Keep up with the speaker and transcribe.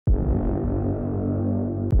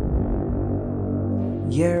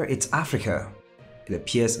Here it's Africa. It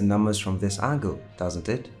appears enormous from this angle, doesn't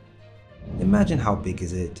it? Imagine how big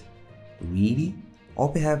is it? Really?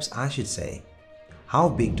 Or perhaps I should say, how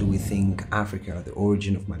big do we think Africa, the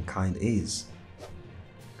origin of mankind, is?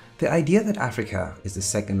 The idea that Africa is the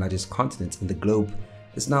second largest continent in the globe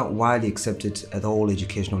is now widely accepted at all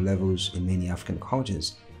educational levels in many African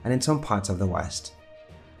cultures and in some parts of the West.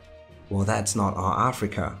 Well, that's not our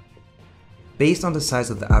Africa. Based on the size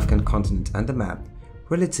of the African continent and the map,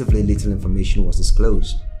 relatively little information was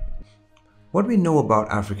disclosed. What we know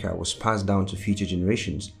about Africa was passed down to future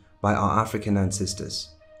generations by our African ancestors.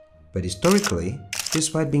 But historically,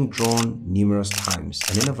 despite being drawn numerous times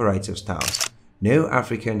and in a variety of styles, no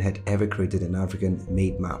African had ever created an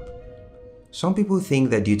African-made map. Some people think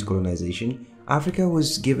that due to colonization, Africa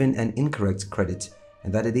was given an incorrect credit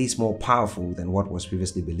and that it is more powerful than what was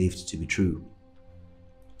previously believed to be true.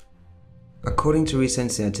 According to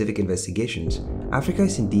recent scientific investigations, Africa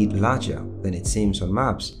is indeed larger than it seems on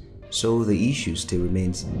maps, so the issue still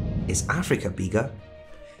remains, is Africa bigger?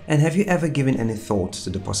 And have you ever given any thought to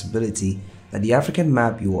the possibility that the African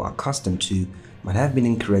map you are accustomed to might have been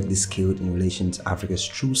incorrectly scaled in relation to Africa's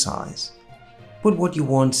true size? Put what you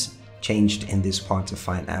want changed in this part to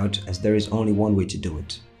find out, as there is only one way to do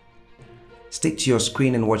it. Stick to your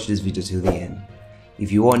screen and watch this video till the end.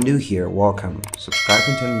 If you are new here, welcome. Subscribe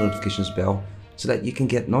and turn the notifications bell so that you can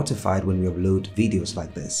get notified when we upload videos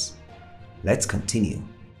like this. Let's continue.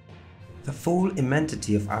 The full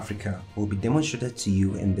immensity of Africa will be demonstrated to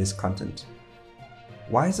you in this content.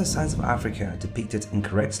 Why is the size of Africa depicted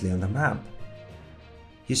incorrectly on the map?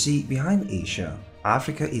 You see, behind Asia,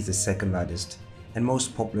 Africa is the second largest and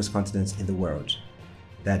most populous continent in the world.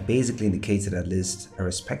 That basically indicates that at least a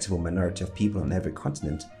respectable minority of people on every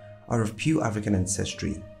continent are of pure African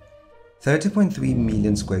ancestry. 30.3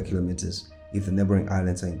 million square kilometers if the neighboring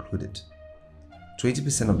islands are included.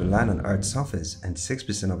 20% of the land on Earth's surface and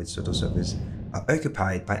 6% of its total surface are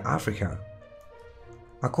occupied by Africa.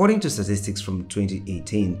 According to statistics from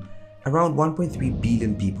 2018, around 1.3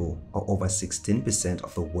 billion people, or over 16%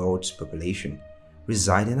 of the world's population,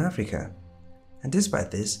 reside in Africa. And despite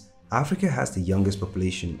this, Africa has the youngest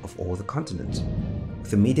population of all the continents,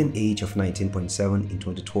 with a median age of 19.7 in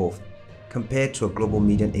 2012, compared to a global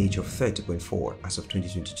median age of 30.4 as of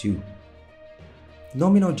 2022.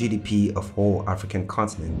 Nominal GDP of all African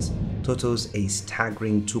continents totals a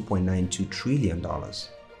staggering $2.92 trillion.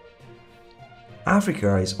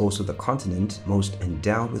 Africa is also the continent most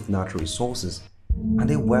endowed with natural resources and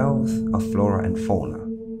a wealth of flora and fauna.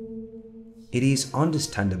 It is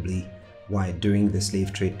understandably why during the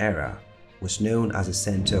slave trade era was known as a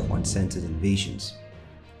center of uncensored invasions.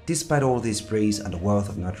 Despite all this praise and the wealth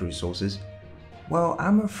of natural resources, well,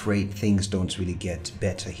 I'm afraid things don't really get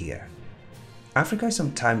better here. Africa is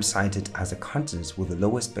sometimes cited as the continent with the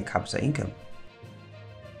lowest per capita income.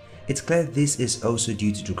 It's clear this is also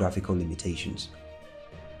due to geographical limitations.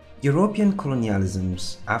 European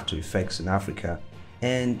colonialism's after effects in Africa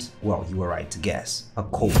and, well, you were right to guess, a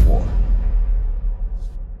Cold War.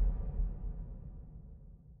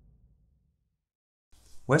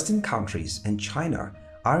 Western countries and China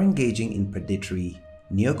are engaging in predatory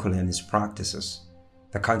neo-colonialist practices.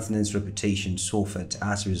 The continent's reputation suffered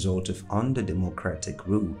as a result of undemocratic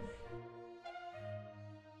rule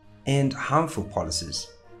and harmful policies.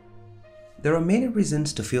 There are many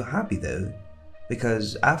reasons to feel happy though,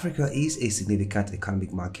 because Africa is a significant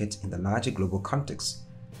economic market in the larger global context,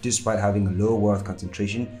 despite having a low wealth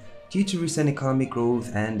concentration due to recent economic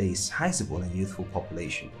growth and a sizable and youthful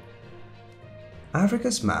population.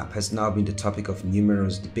 Africa's map has now been the topic of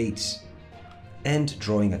numerous debates and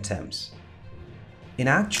drawing attempts. In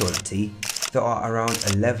actuality, there are around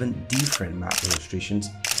 11 different map illustrations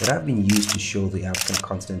that have been used to show the African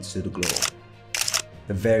continent to the globe.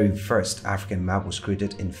 The very first African map was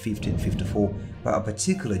created in 1554 by a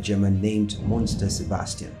particular German named Monster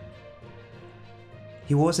Sebastian.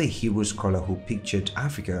 He was a Hebrew scholar who pictured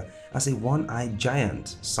Africa as a one-eyed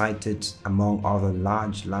giant sighted among other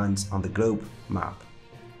large lands on the globe map.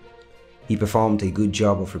 He performed a good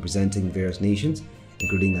job of representing various nations,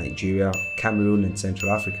 including Nigeria, Cameroon, and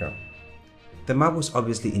Central Africa. The map was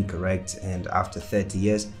obviously incorrect, and after 30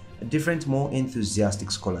 years, a different, more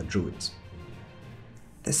enthusiastic scholar drew it.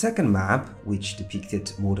 The second map, which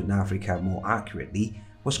depicted modern Africa more accurately,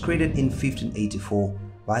 was created in 1584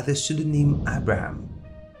 by the pseudonym Abraham.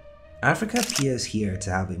 Africa appears here to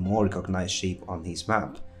have a more recognized shape on his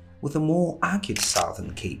map, with a more accurate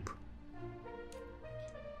southern cape.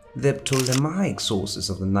 The Ptolemaic sources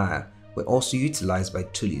of the Nile were also utilized by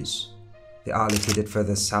Tullius. They are located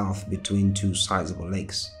further south between two sizable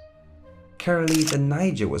lakes. Currently, the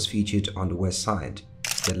Niger was featured on the west side,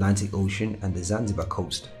 the Atlantic Ocean, and the Zanzibar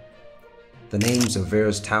coast. The names of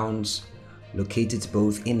various towns located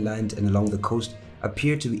both inland and along the coast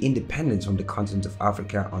appear to be independent from the continent of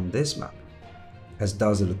Africa on this map, as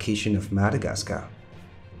does the location of Madagascar.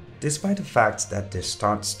 Despite the fact that there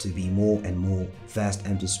starts to be more and more vast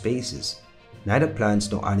empty spaces, neither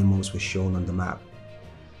plants nor animals were shown on the map.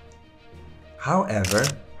 However,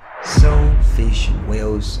 so fish and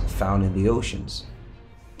whales found in the oceans.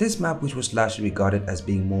 This map, which was largely regarded as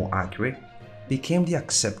being more accurate, became the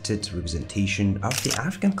accepted representation of the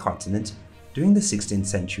African continent during the 16th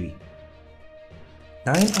century.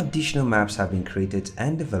 9 additional maps have been created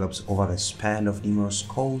and developed over the span of numerous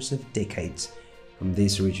scores of decades from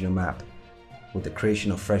this original map, with the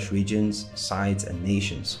creation of fresh regions, sites, and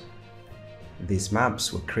nations. These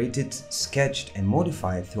maps were created, sketched, and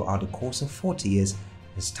modified throughout the course of 40 years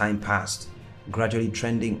as time passed, gradually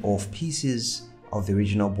trending off pieces of the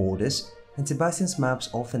original borders and Sebastian's maps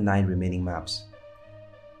of the 9 remaining maps.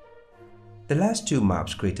 The last 2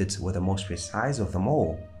 maps created were the most precise of them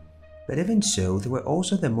all, but even so, they were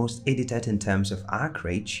also the most edited in terms of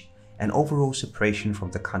acreage and overall separation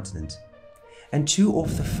from the continent. And 2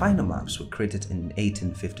 of the final maps were created in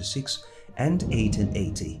 1856 and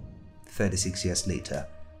 1880, 36 years later,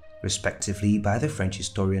 respectively by the French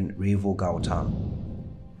historian Revaux Gautam.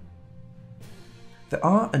 There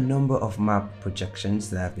are a number of map projections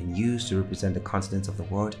that have been used to represent the continents of the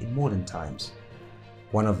world in modern times.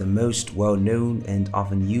 One of the most well-known and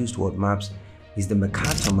often used world maps is the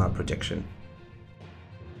Mercator map projection,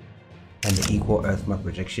 and the Equal Earth map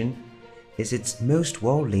projection is its most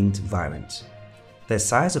well-linked variant. The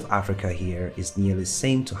size of Africa here is nearly the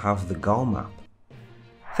same to half of the Gaul map.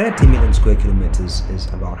 30 million square kilometers is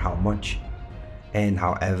about how much? And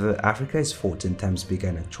however, Africa is 14 times bigger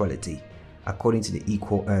in actuality, according to the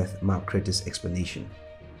Equal Earth map creator's explanation.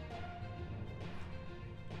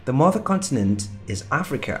 The mother continent is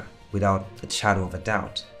Africa without a shadow of a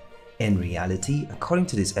doubt. In reality, according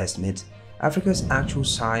to this estimate, Africa's actual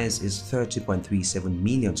size is 30.37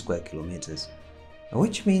 million square kilometers,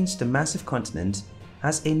 which means the massive continent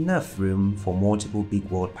has enough room for multiple big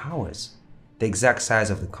world powers. The exact size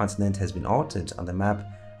of the continent has been altered on the map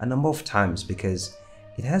a number of times because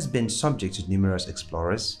it has been subject to numerous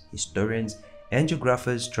explorers, historians, and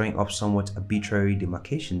geographers drawing up somewhat arbitrary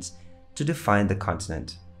demarcations to define the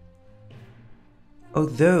continent.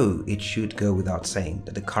 Although it should go without saying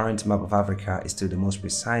that the current map of Africa is still the most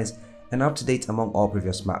precise and up-to-date among all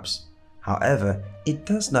previous maps, however, it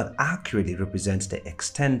does not accurately represent the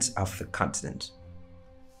extent of the continent.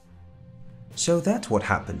 So that's what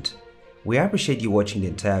happened. We appreciate you watching the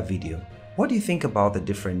entire video. What do you think about the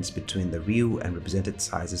difference between the real and represented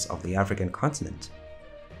sizes of the African continent?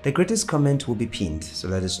 The greatest comment will be pinned, so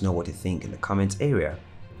let us know what you think in the comments area.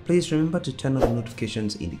 Please remember to turn on the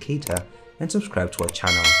notifications indicator and subscribe to our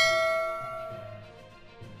channel.